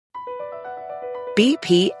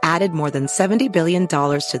BP added more than $70 billion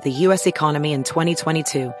to the U.S. economy in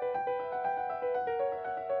 2022.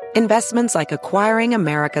 Investments like acquiring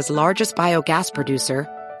America's largest biogas producer,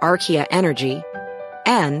 Archaea Energy,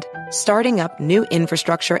 and starting up new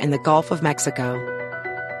infrastructure in the Gulf of Mexico.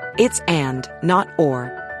 It's and, not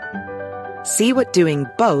or. See what doing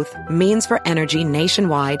both means for energy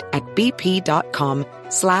nationwide at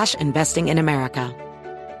bp.com/investing in America.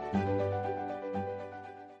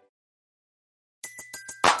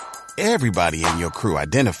 Everybody in your crew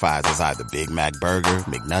identifies as either Big Mac Burger,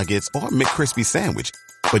 McNuggets, or McCrispy Sandwich.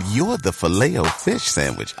 But you're the Filet-O-Fish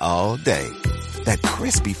Sandwich all day. That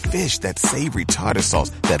crispy fish, that savory tartar sauce,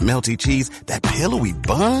 that melty cheese, that pillowy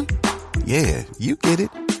bun. Yeah, you get it.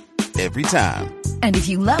 Every time. And if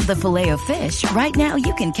you love the Filet-O-Fish, right now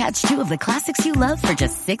you can catch two of the classics you love for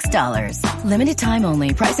just $6. Limited time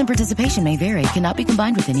only. Price and participation may vary. Cannot be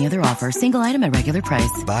combined with any other offer. Single item at regular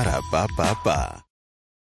price. Ba-da-ba-ba-ba.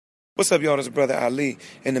 What's up, y'all? This is Brother Ali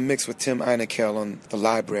in the mix with Tim Einenkel on The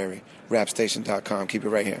Library, rapstation.com. Keep it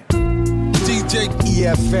right here. DJ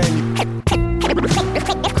EFN,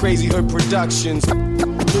 Crazy Hood Productions,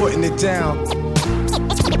 putting it down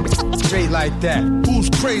straight like that. Who's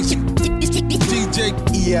crazy? DJ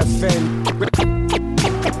EFN,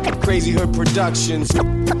 Crazy Hood Productions,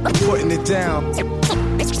 putting it down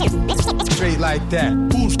straight like that.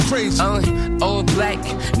 Who's crazy? All black,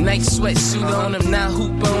 nice sweatsuit on. I'm not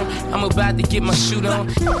hoop on. I'm about to get my shoot on.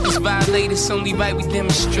 It's violators, only right we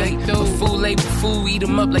demonstrate. A fool label fool, eat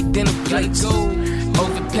them up like dinner plates.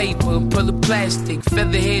 Over paper, pull of plastic.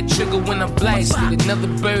 Featherhead trigger when I blast it. Another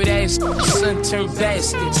bird ass, sun turned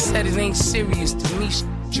bastard. Said it ain't serious to me.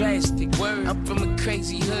 Drastic word. I'm from a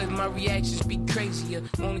crazy hood. My reactions be crazier.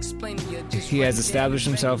 Won't explain to you. He has established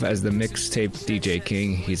himself as the mixtape DJ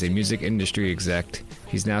King. He's a music industry exec.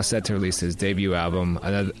 He's now set to release his debut album,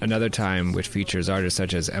 Another Time, which features artists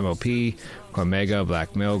such as MOP, Cormega,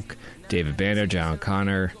 Black Milk, David Banner, John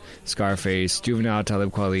Connor, Scarface, Juvenile,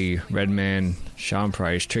 Talib Kweli, Redman, Sean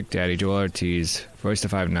Price, Trick Daddy, Joel Ortiz, Royce da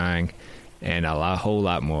 5'9", and a whole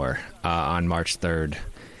lot more on March 3rd.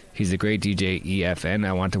 He's the great DJ EFN.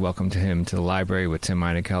 I want to welcome him to the library with Tim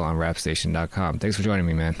Einenkel on rapstation.com. Thanks for joining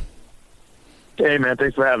me, man. Hey, man.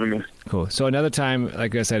 Thanks for having me. Cool. So Another Time,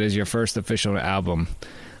 like I said, is your first official album.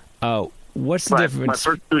 What's the difference? My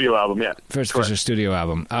first studio album, yeah. First official studio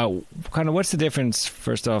album. What's the difference,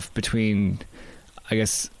 first off, between, I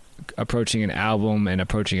guess, approaching an album and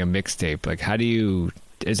approaching a mixtape? Like,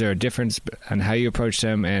 is there a difference on how you approach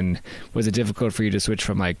them, and was it difficult for you to switch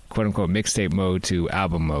from, like, quote-unquote mixtape mode to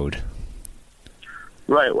album mode?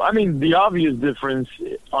 Right. Well, I mean, the obvious difference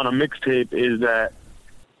on a mixtape is that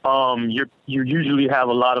you usually have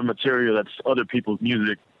a lot of material that's other people's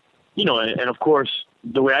music, and of course,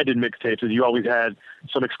 the way I did mixtapes is you always had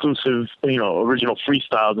some exclusive, original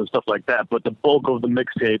freestyles and stuff like that, but the bulk of the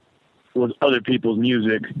mixtape was other people's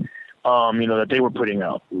music, that they were putting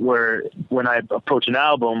out. Where when I approach an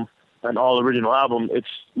album, an all original album, it's,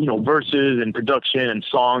 verses and production and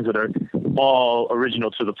songs that are all original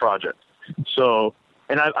to the project. So,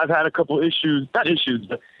 and I've had a couple issues, not issues,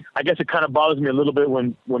 but I guess it kind of bothers me a little bit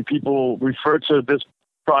when people refer to this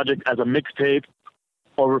project as a mixtape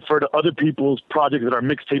or refer to other people's projects that are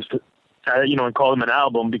mixtapes, and call them an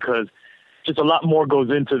album, because just a lot more goes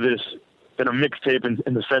into this than a mixtape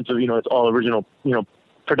in the sense of, it's all original,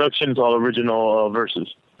 productions, all original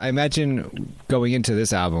verses. I imagine going into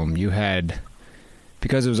this album, you had,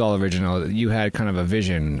 because it was all original, you had kind of a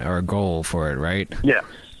vision or a goal for it, right? Yeah.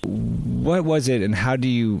 What was it, and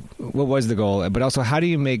what was the goal? But also, how do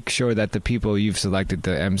you make sure that the people you've selected,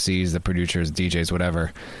 the MCs, the producers, DJs,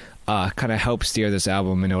 whatever, kind of help steer this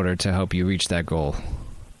album in order to help you reach that goal?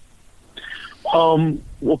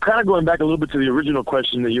 Well, kind of going back a little bit to the original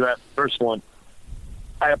question that you asked, the first one,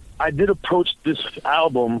 I did approach this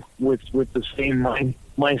album with the same mind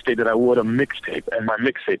state that I would a mixtape and my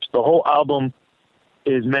mixtapes. The whole album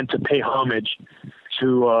is meant to pay homage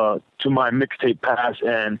to my mixtape past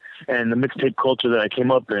and the mixtape culture that I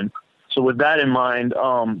came up in. So with that in mind,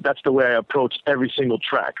 that's the way I approached every single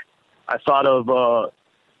track. I thought of, I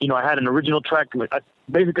had an original track. Like I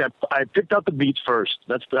picked out the beats first.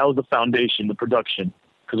 That was the foundation, the production.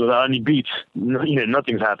 Because without any beats,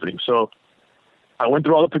 nothing's happening. So I went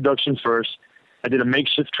through all the production first. I did a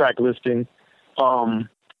makeshift track listing.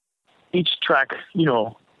 Each track,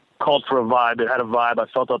 called for a vibe. It had a vibe. I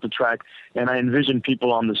felt out the track, and I envisioned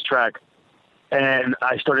people on this track. And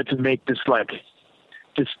I started to make this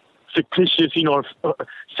fictitious,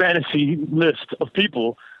 fantasy list of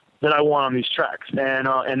people that I want on these tracks.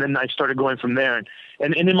 And then I started going from there.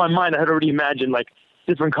 And in my mind, I had already imagined, like,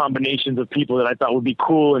 different combinations of people that I thought would be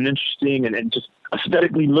cool and interesting and just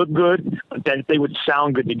aesthetically look good, but that they would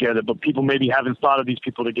sound good together. But people maybe haven't thought of these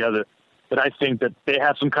people together. But I think that they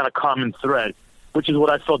have some kind of common thread, which is what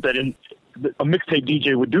I felt that a mixtape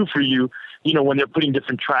DJ would do for you, when they're putting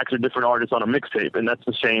different tracks or different artists on a mixtape. And that's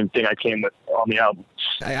the same thing I came with on the album.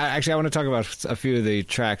 I want to talk about a few of the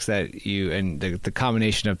tracks that you and the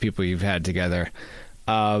combination of people you've had together.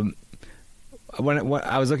 When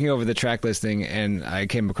I was looking over the track listing, and I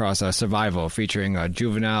came across Survival featuring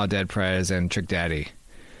Juvenile, Dead Prez, and Trick Daddy.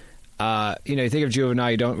 You think of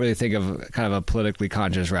Juvenile, you don't really think of kind of a politically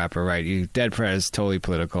conscious rapper, right? Dead Prez, totally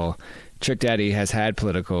political. Trick Daddy has had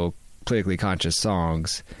politically conscious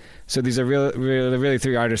songs. So these are really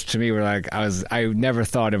three artists to me where I never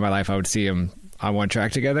thought in my life I would see them on one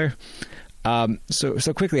track together.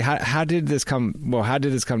 So quickly, how did this come? Well, how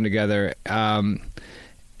did this come together?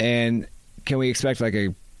 And can we expect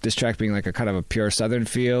this track being like a kind of a pure Southern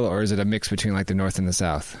feel, or is it a mix between like the North and the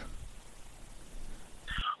South?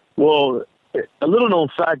 Well, a little known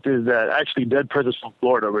fact is that actually Dead Prez is from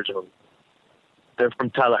Florida originally. They're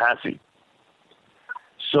from Tallahassee.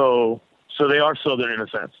 So they are Southern in a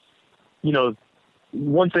sense.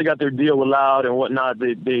 Once they got their deal with Loud and whatnot,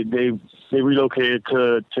 they relocated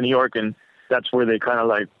to New York, and that's where they kind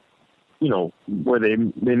of where they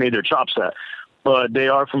made their chops at. But they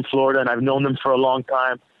are from Florida, and I've known them for a long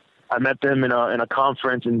time. I met them in a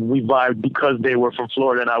conference, and we vibed because they were from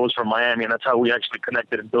Florida and I was from Miami, and that's how we actually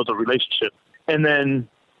connected and built a relationship. And then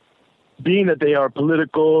being that they are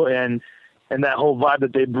political and that whole vibe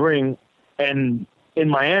that they bring, and in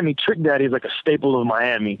Miami, Trick Daddy is like a staple of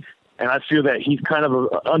Miami. And I feel that he's kind of an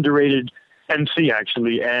underrated MC,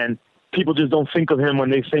 actually. And people just don't think of him when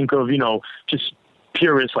they think of, just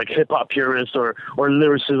purists, like hip-hop purists or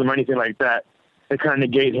lyricism or anything like that. They kind of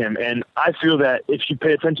negate him. And I feel that if you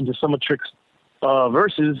pay attention to some of Trick's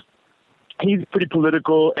verses, he's pretty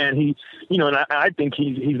political, and he, and I think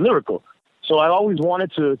he's lyrical. So I always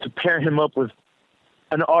wanted to pair him up with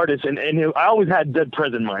an artist, and I always had Dead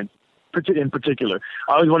Prez in mind. In particular,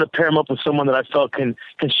 I always want to pair him up with someone that I felt can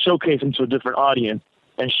showcase him to a different audience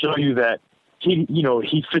and show you that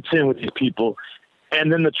he fits in with these people.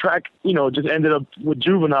 And then the track, just ended up with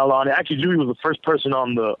Juvenile on it. Actually, Juvie was the first person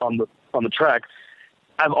on the track.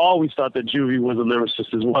 I've always thought that Juvie was a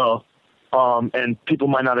lyricist as well, and people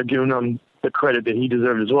might not have given him the credit that he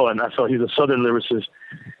deserved as well. And I felt he's a Southern lyricist,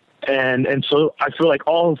 and so I feel like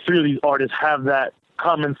all three of these artists have that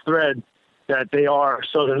common thread, that they are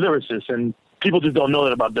Southern lyricists, and people just don't know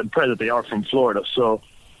that about Dead Prez, that they are from Florida. So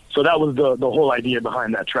that was the whole idea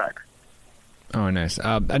behind that track. Oh, nice.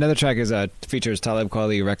 Another track features Talib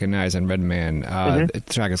Kweli, Recognize, and Redman. The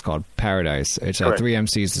track is called Paradise. It's three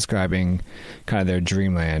MCs describing kind of their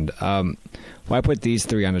dreamland. Why put these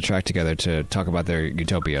three on a track together to talk about their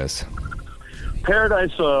utopias?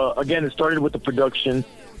 Paradise, again, it started with the production,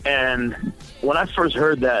 and when I first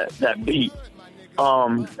heard that beat,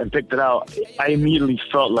 and picked it out, I immediately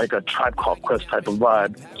felt like a Tribe Called Quest type of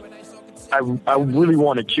vibe. I really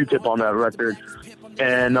wanted Q-Tip on that record,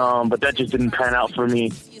 and but that just didn't pan out for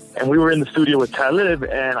me. And we were in the studio with Talib,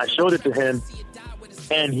 and I showed it to him,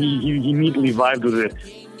 and he immediately vibed with it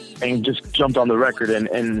and just jumped on the record.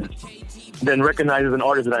 And then Recognize as an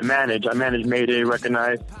artist that I manage Mayday,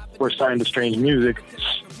 Recognize. We're signed to Strange Music,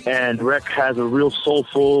 and Rec has a real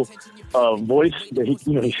soulful voice that he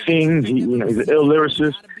sings. He's an ill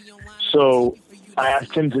lyricist. So I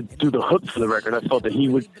asked him to do the hook for the record. I felt that he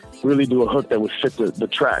would really do a hook that would fit the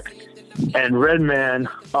track. And Redman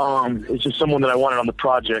is just someone that I wanted on the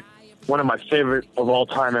project. One of my favorite of all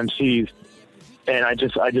time MCs. And I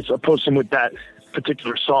just approached him with that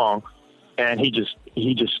particular song, and he just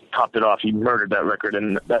topped it off. He murdered that record,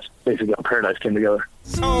 and that's basically how Paradise came together.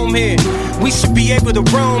 Home here, we should be able to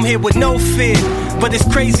roam here with no fear, but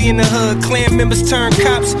it's crazy in the hood. Clan members turn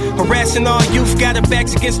cops, harassing all youth. Got their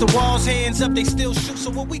backs against the walls, hands up, they still shoot. So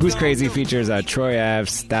what we Who's Crazy features Troy Ave,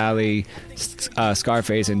 Stally,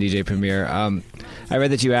 Scarface, and DJ Premier. I read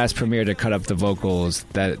that you asked Premier to cut up the vocals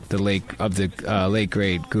that the late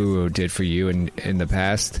great Guru did for you in the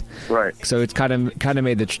past. Right. So it's kind of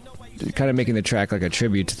made making the track like a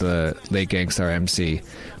tribute to the late Gangstar MC.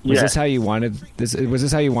 Was this how you wanted this? Was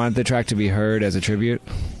this how you wanted the track to be heard, as a tribute?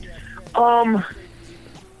 I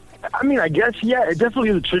mean, I guess, yeah, it definitely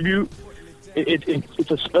is a tribute. It's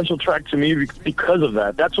a special track to me because of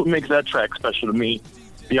that. That's what makes that track special to me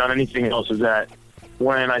beyond anything else, is that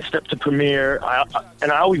when I stepped to Premier, I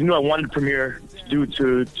always knew I wanted Premier to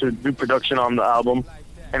do production on the album,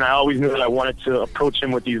 and I always knew that I wanted to approach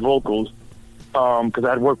him with these vocals, because I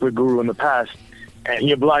had worked with Guru in the past. And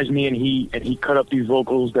he obliged me, and he cut up these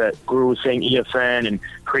vocals that Guru was saying EFN and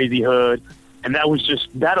Crazy Hood. And that was just,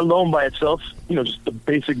 that alone by itself, just the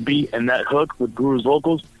basic beat and that hook with Guru's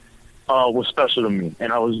vocals was special to me.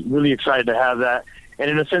 And I was really excited to have that.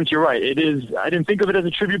 And in a sense, you're right. It is, I didn't think of it as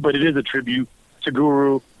a tribute, but it is a tribute to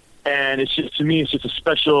Guru. And it's just, to me, it's just a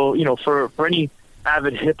special, for any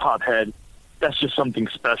avid hip-hop head, that's just something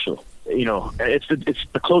special. It's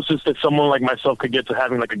the closest that someone like myself could get to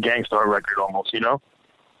having like a Gangstar record almost,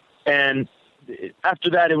 And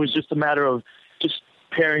after that, it was just a matter of just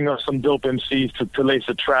pairing up some dope MCs to lace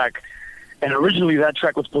a track. And originally that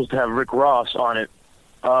track was supposed to have Rick Ross on it.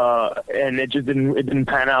 And it just didn't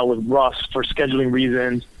pan out with Ross for scheduling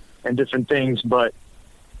reasons and different things. But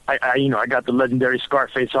I got the legendary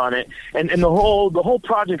Scarface on it. And the whole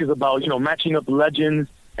project is about, matching up legends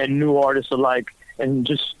and new artists alike and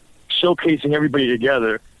just showcasing everybody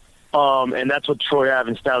together. And that's what Troy Ave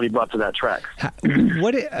and Stylie brought to that track.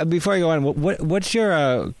 Before I go on, what's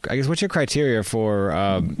your what's your criteria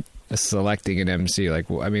for selecting an MC? Like,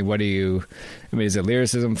 what is it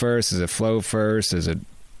lyricism first? Is it flow first? Is it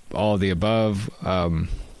all of the above? To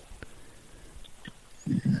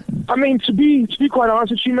be quite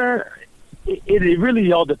honest with you, man, it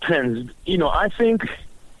really all depends. I think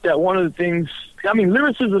that one of the things,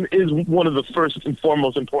 lyricism is one of the first and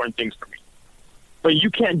foremost important things for me. But you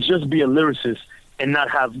can't just be a lyricist and not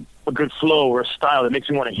have a good flow or a style that makes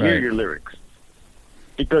me want to hear your lyrics.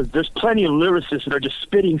 Because there's plenty of lyricists that are just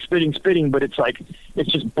spitting, but it's like,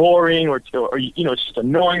 it's just boring or it's just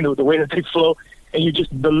annoying the way that they flow, and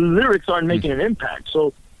the lyrics aren't making an impact.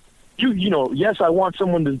 So, yes, I want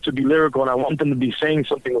someone to be lyrical and I want them to be saying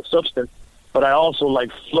something with substance, but I also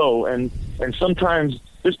like flow. And sometimes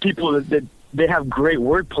there's people that they have great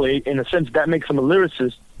wordplay, in a sense that makes them a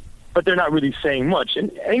lyricist, but they're not really saying much.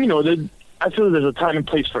 And I feel there's a time and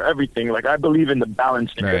place for everything. Like, I believe in the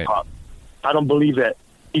balance in hip hop. I don't believe that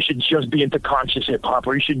you should just be into conscious hip hop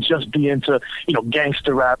or you should just be into,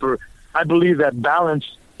 gangster rap. Or I believe that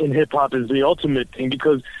balance in hip hop is the ultimate thing,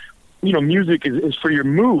 because, music is for your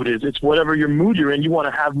mood. It's whatever your mood you're in. You want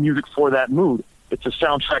to have music for that mood. It's a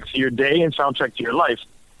soundtrack to your day and soundtrack to your life.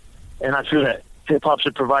 And I feel that hip hop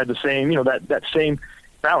should provide the same, that same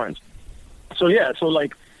balance. So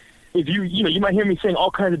like, if you might hear me saying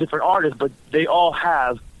all kinds of different artists, but they all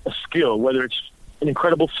have a skill, whether it's an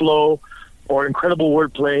incredible flow or incredible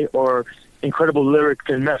wordplay or incredible lyric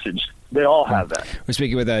and message. They all have that. We're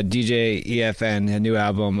speaking with DJ EFN. A new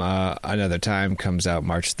album, Another Time, comes out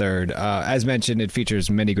March 3rd. As mentioned, it features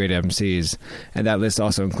many great MCs, and that list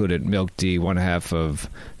also included Milk D, one half of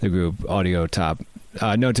the group Audio Top,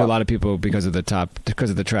 known to a lot of people because of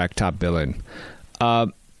the track Top Billin'.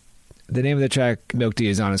 The name of the track Milk D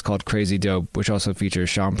is on is called Crazy Dope, which also features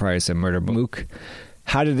Sean Price and Murder Mook.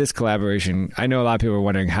 How did this collaboration, I know a lot of people are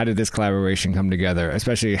wondering, how did this collaboration come together?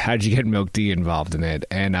 Especially, how did you get Milk D involved in it?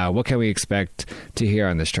 And what can we expect to hear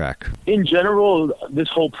on this track? In general, this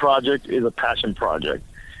whole project is a passion project.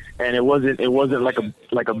 And it wasn't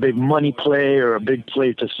like a big money play or a big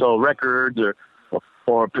play to sell records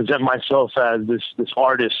or present myself as this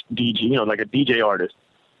artist DJ, like a DJ artist.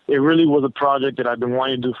 It really was a project that I've been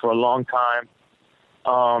wanting to do for a long time.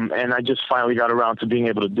 And I just finally got around to being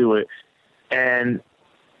able to do it. And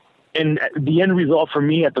the end result for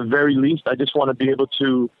me, at the very least, I just want to be able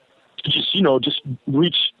to just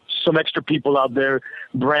reach some extra people out there,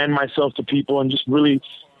 brand myself to people, and just really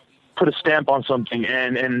put a stamp on something.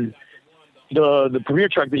 And the premiere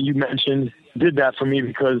track that you mentioned did that for me,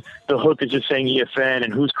 because the hook is just saying EFN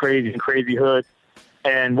and who's crazy and Crazy Hood.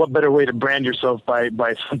 And what better way to brand yourself by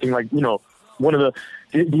something like, one of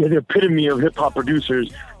the epitome of hip-hop producers,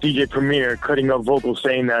 DJ Premier, cutting up vocals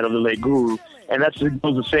saying that of the late Guru. And that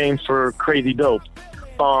goes the same for Crazy Dope.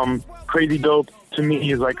 Crazy Dope, to me,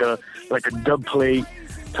 is like a dub plate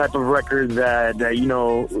type of record that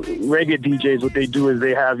reggae DJs, what they do is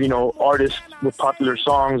they have, artists with popular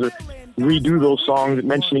songs or redo those songs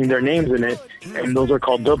mentioning their names in it, and those are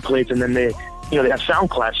called dub plates, and then they have sound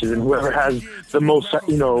clashes, and whoever has the most,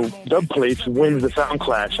 dub plates wins the sound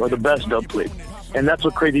clash, or the best dub plate. And that's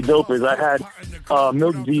what Crazy Dope is. I had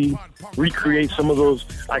Milk D recreate some of those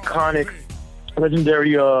iconic,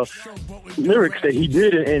 legendary lyrics that he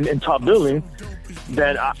did in Top Billin'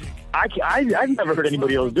 that I've never heard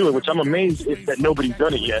anybody else do it, which I'm amazed that nobody's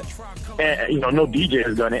done it yet. And, no DJ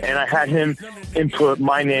has done it. And I had him input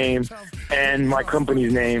my name and my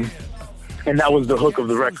company's name, and that was the hook of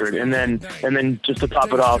the record. And then just to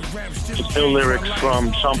top it off, just ill lyrics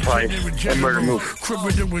from Sean Price and Murder Mook.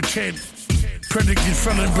 Predicate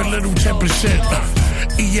felon belittle 10%.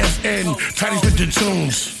 EFN, try to spit the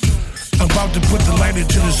tunes. I'm about to put the lighter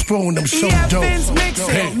to the spoon. I'm so dope. EFN's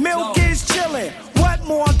mixing, milk is chilling. What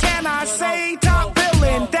more can I say? Top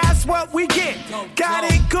billing, that's what we get. Got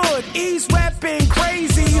it good. East repping,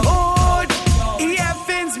 crazy hood.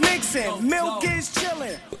 EFN's mixing, milk is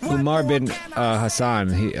chilling. Umar bin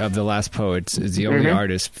Hassan of The Last Poets is the only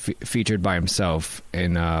artist featured by himself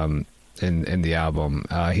in the album.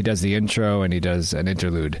 He does the intro and he does an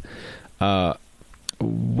interlude.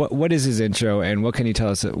 What is his intro, and what can you tell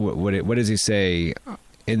us? What does he say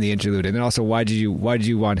in the interlude? And then also, why did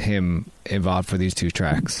you want him involved for these 2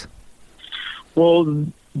 tracks? Well,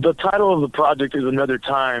 the title of the project is Another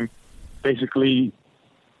Time, basically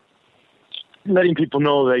letting people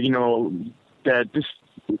know that, you know, that this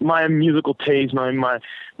my musical taste, my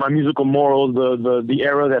musical morals, the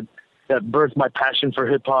era that birthed my passion for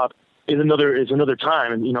hip hop is another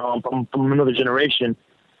time, and you know, I'm from another generation,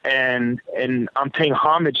 and I'm paying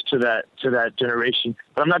homage to that generation.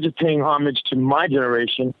 But I'm not just paying homage to my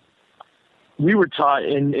generation. We were taught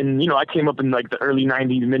in you know, I came up in like the early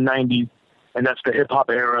 90s, mid 90s, and that's the hip hop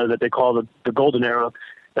era that they call the golden era.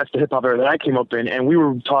 That's the hip hop era that I came up in, and we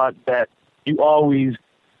were taught that you always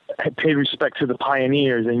paid respect to the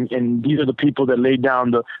pioneers, and these are the people that laid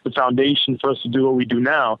down the foundation for us to do what we do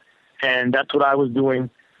now. And that's what I was doing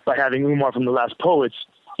by having Umar from The Last Poets,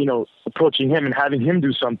 you know, approaching him and having him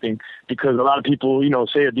do something, because a lot of people, you know,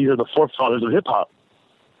 say that these are the forefathers of hip hop.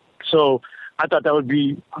 So I thought that would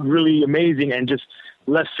be really amazing, and just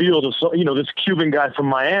left field of, you know, this Cuban guy from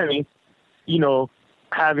Miami, you know,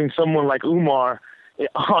 having someone like Umar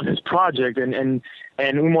on his project, and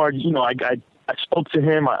Umar, you know, I spoke to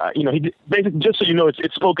him. You know, he basically, just so you know,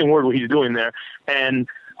 it's spoken word what he's doing there. And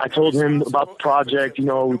I told him about the project. You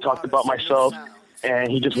know, we talked about myself, and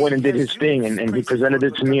he just went and did his thing, and he presented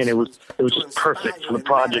it to me, and it was just perfect for the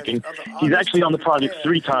project. And he's actually on the project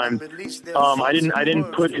 3 times. I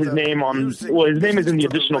didn't put his name on. Well, his name is in the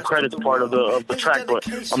additional credits part of the track, but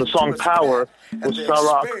on the song Power with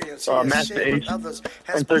Sarok, Master Ace,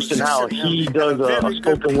 and Thurston Howell, he does a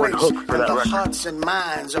spoken word hook for that record. The hearts and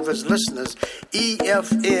minds of his listeners,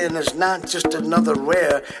 EFN is not just another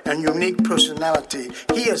rare and unique personality.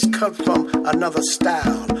 He has come from another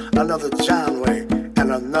style, another genre, and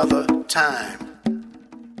another time.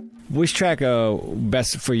 Which track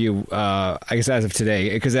best for you, I guess as of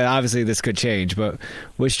today, because obviously this could change, but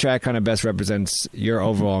which track kind of best represents your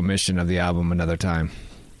overall mission of the album, Another Time?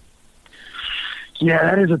 Yeah,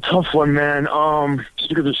 that is a tough one, man, just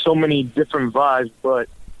because there's so many different vibes, but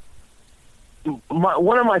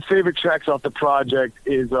one of my favorite tracks off the project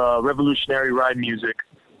is Revolutionary Ride Music,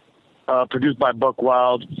 produced by Buck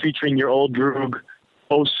Wild, featuring Your Old Droog,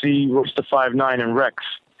 OC, Royce the 5'9", and Rex.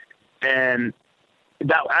 And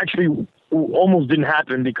that actually almost didn't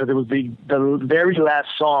happen because it was the very last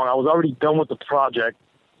song. I was already done with the project,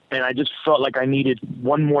 and I just felt like I needed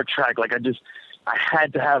one more track. Like I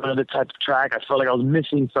had to have another type of track. I felt like I was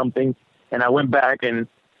missing something, and I went back and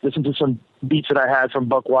listened to some beats that I had from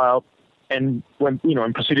Buck Wild, and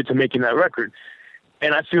and proceeded to making that record.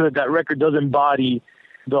 And I feel that record does embody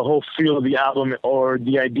the whole feel of the album or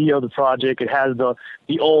the idea of the project. It has the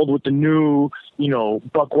old with the new,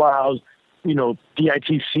 Buck Wild,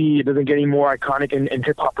 DITC. It doesn't get any more iconic in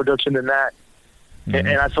hip hop production than that. Mm-hmm.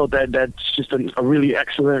 And I felt that that's just a really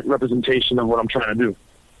excellent representation of what I'm trying to do.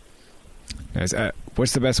 Guys,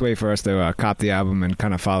 what's the best way for us to cop the album and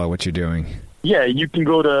kind of follow what you're doing? Yeah, you can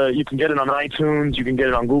get it on iTunes, you can get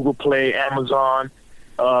it on Google Play, Amazon.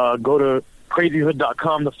 Go to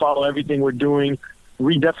crazyhood.com to follow everything we're doing.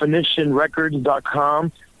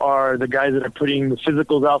 Redefinitionrecords.com are the guys that are putting the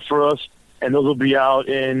physicals out for us, and those will be out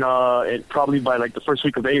in probably by like the first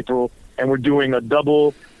week of April. And we're doing a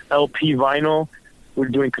double LP vinyl. We're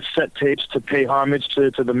doing cassette tapes to pay homage to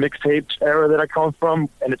the mixtape era that I come from,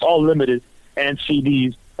 and it's all limited, and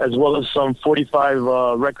CDs, as well as some 45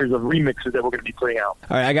 records of remixes that we're going to be putting out.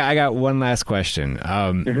 All right, I got one last question.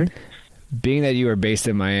 Being that you are based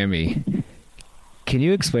in Miami, can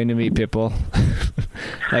you explain to me Pitbull?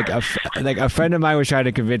 like a friend of mine was trying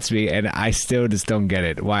to convince me, and I still just don't get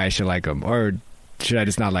it. Why I should like him, or should I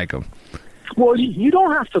just not like him? Well, you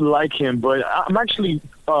don't have to like him, but I'm actually,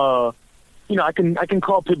 I can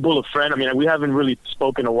call Pitbull a friend. I mean, we haven't really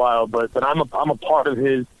spoken in a while, but I'm a part of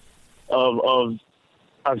his,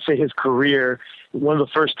 I'd say his career. One of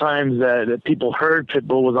the first times that people heard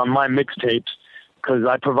Pitbull was on my mixtapes, because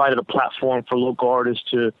I provided a platform for local artists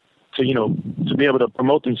to be able to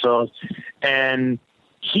promote themselves. And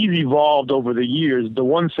he's evolved over the years. The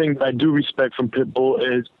one thing that I do respect from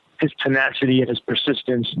Pitbull is his tenacity and his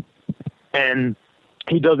persistence. And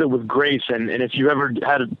he does it with grace. And if you ever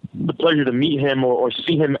had the pleasure to meet him or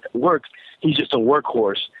see him work, he's just a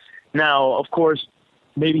workhorse. Now, of course,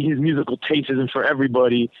 maybe his musical taste isn't for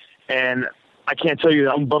everybody, and I can't tell you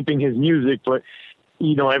that I'm bumping his music, but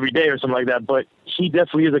every day or something like that. But he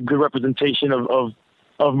definitely is a good representation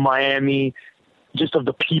of Miami, just of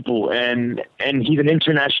the people, and he's an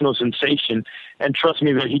international sensation. And trust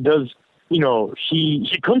me that he does. He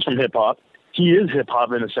comes from hip hop. He is hip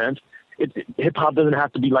hop in a sense. Hip hop doesn't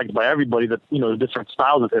have to be liked by everybody. That different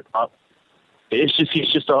styles of hip hop. He's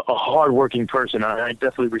just a hard-working person. I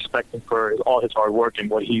definitely respect him for all his hard work and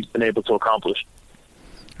what he's been able to accomplish.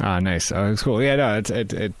 Ah, nice. Oh, it's cool. Yeah, no,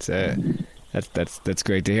 that's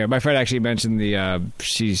great to hear. My friend actually mentioned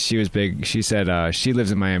she was big. She said she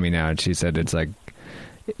lives in Miami now, and she said it's like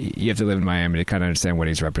you have to live in Miami to kind of understand what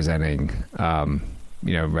he's representing.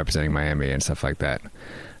 Representing Miami and stuff like that.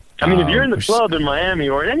 I mean, if you're in the club in Miami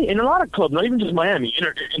or in a lot of clubs, not even just Miami,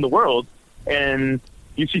 in the world, and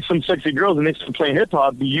you see some sexy girls and they start playing hip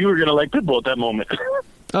hop, you are gonna like Pitbull at that moment.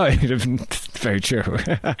 Oh, very true.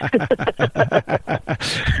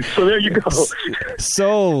 So there you go.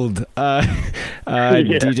 Sold.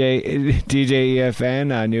 DJ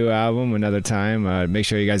EFN, new album, Another Time. Make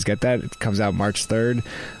sure you guys get that. It comes out March 3rd.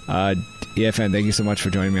 EFN, thank you so much for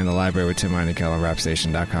joining me on the library with Tim Einenkel on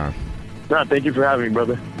rapstation.com. No, thank you for having me,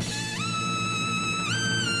 brother.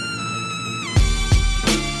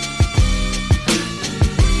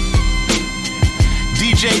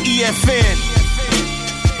 DJ EFN,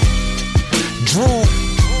 Drew,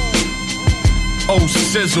 Oh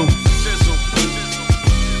Sizzle.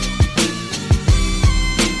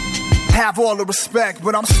 Have all the respect,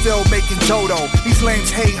 but I'm still making dodo. These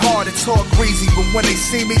lames hate hard and talk greasy, but when they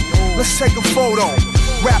see me, let's take a photo.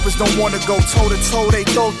 Rappers don't wanna go toe to toe, they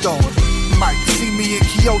dodo. Might see me in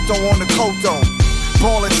Kyoto on the Kodo.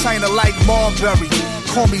 Ball in China like Marbury.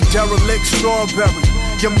 Call me derelict strawberry.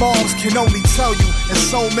 Your moms can only tell you in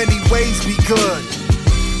so many ways be good.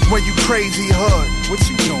 When you crazy hood, what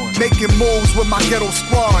you doing? Making moves with my ghetto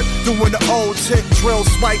squad. Doing the old tick drill,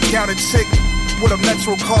 swipe down a chick with a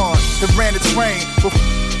Metro card that ran the train.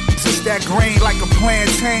 It's just that grain like a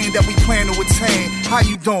plantain that we plan to attain. How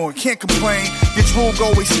you doing? Can't complain. Your drool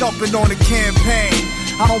always stumping on the campaign.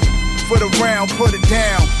 I don't for the round, put it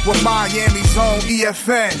down with Miami's own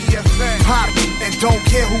EFN. Pop and don't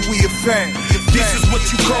care who we offend. This is what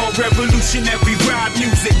you call revolutionary rap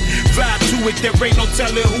music. Vibe to it, there ain't no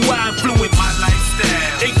telling who I influence. My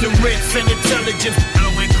lifestyle, ignorance and intelligence,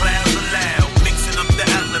 blowing clouds aloud, mixing up the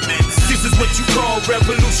elements. This is what you call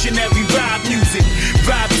revolutionary rap music.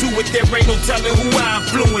 Vibe to it, there ain't no telling who I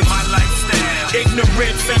influence. My lifestyle,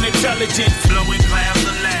 ignorance and intelligence, blowing clouds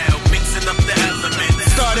aloud, mixing up the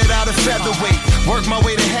elements. Started out a featherweight, worked my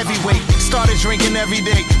way to heavyweight. Started drinking every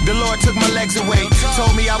day, the Lord took my legs away.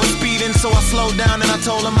 Told me I was speeding, so I slowed down and I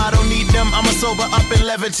told him I don't need them, I'ma sober up and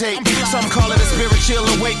levitate. Some call it a spiritual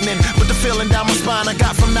awakening, but the feeling down my spine I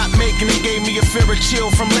got from not making it gave me a fear of chill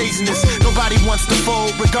from laziness. Nobody wants to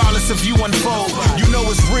fold, regardless if you unfold. You know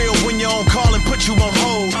it's real when you're on call and put you on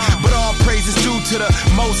hold. But all praise is due to the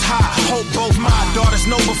Most High. Hope both my daughters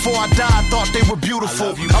know before I die, thought they were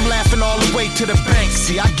beautiful. I'm laughing all the way to the bank.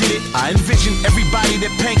 See, I get it, I envision everybody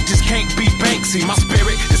that paint just can't be Banksy. My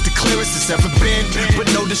spirit is the clearest it's ever been, but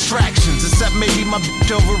no distractions, except maybe my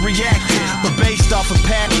bitch overreacted. But based off a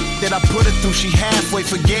pattern that I put her through, she halfway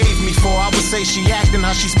forgave me for I would say she acting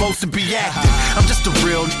how she's supposed to be acting. I'm just a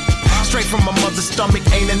real straight from my mother's stomach,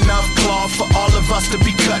 ain't enough cloth for all of us to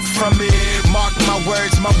be cut from it. Mark my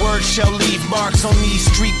words shall leave marks on these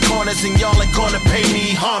street corners, and y'all ain't gonna pay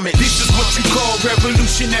me homage. This is what you call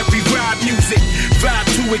revolutionary rap music. Vibe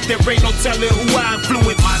to it, there ain't no telling who I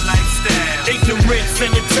influence. My lifestyle, ignorance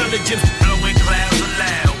and intelligence, blowing clouds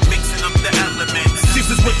aloud, mixing up the elements.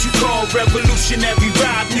 This is what you call revolutionary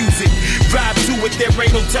rap music. Vibe to it, there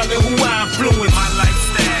ain't no telling who I influence. My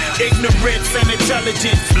lifestyle, ignorance and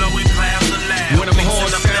intelligence, blowing clouds aloud. When I'm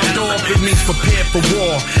horns sound off, it means prepare for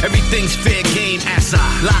war. Everything's fair game as I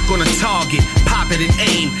lock on a target, pop it and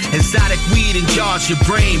aim. Exotic weed enjars your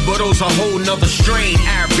brain, but those a whole nother strain.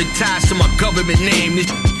 Advertised to my government name. This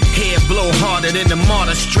hair blow harder than the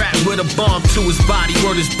martyr, strapped with a bomb to his body.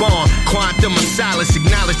 Word is born. Quantum of silence,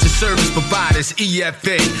 acknowledge the service providers.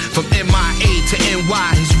 EFN, from MIA to NY,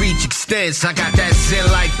 his reach extends. I got that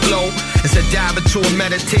zen-like flow as I dive into a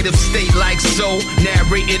meditative state like so.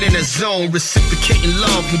 Narrating in a zone, reciprocating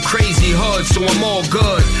love from crazy hoods, so I'm all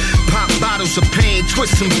good. Pop bottles of pain,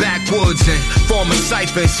 twist them backwards and form a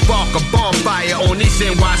cipher and spark a bonfire on these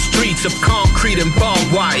NY streets of concrete and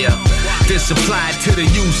barbed wire. This applied to the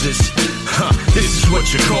users. This is what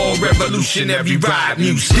you call revolutionary rap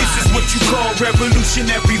music. This is what you call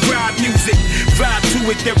revolutionary rap music. Vibe to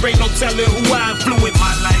it, there ain't no telling who I influence.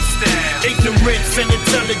 My lifestyle, Ignorance and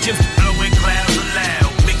intelligence, blowing clouds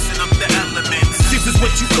aloud, mixing up the elements. This is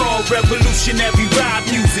what you call revolutionary rap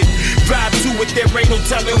music. Vibe to it, there ain't no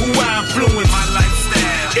telling who I influence. My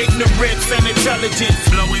lifestyle, ignorance and intelligence,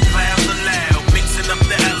 blowing clouds aloud, mixing up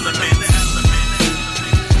the elements.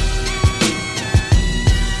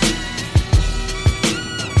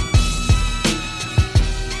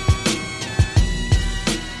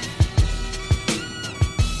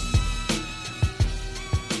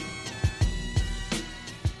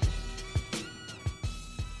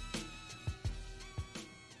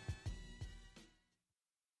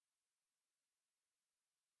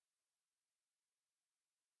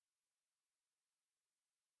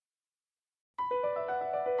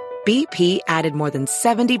 BP added more than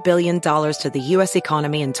 $70 billion to the U.S.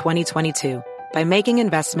 economy in 2022 by making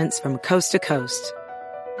investments from coast to coast.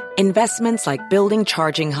 Investments like building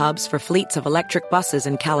charging hubs for fleets of electric buses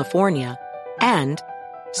in California and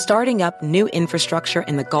starting up new infrastructure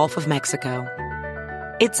in the Gulf of Mexico.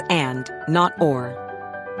 It's and, not or.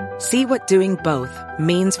 See what doing both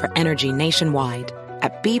means for energy nationwide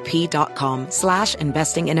at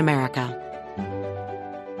bp.com/investing in America.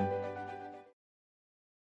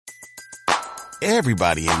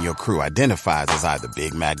 Everybody in your crew identifies as either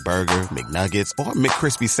Big Mac Burger, McNuggets, or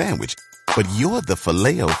McCrispy Sandwich. But you're the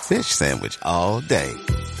Filet-O-Fish Sandwich all day.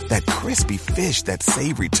 That crispy fish, that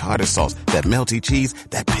savory tartar sauce, that melty cheese,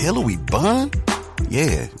 that pillowy bun.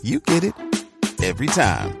 Yeah, you get it. Every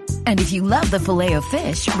time. And if you love the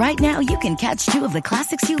Filet-O-Fish, right now you can catch two of the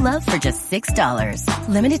classics you love for just $6.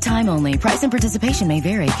 Limited time only. Price and participation may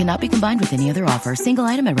vary. Cannot be combined with any other offer. Single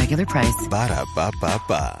item at regular price.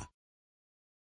 Ba-da-ba-ba-ba.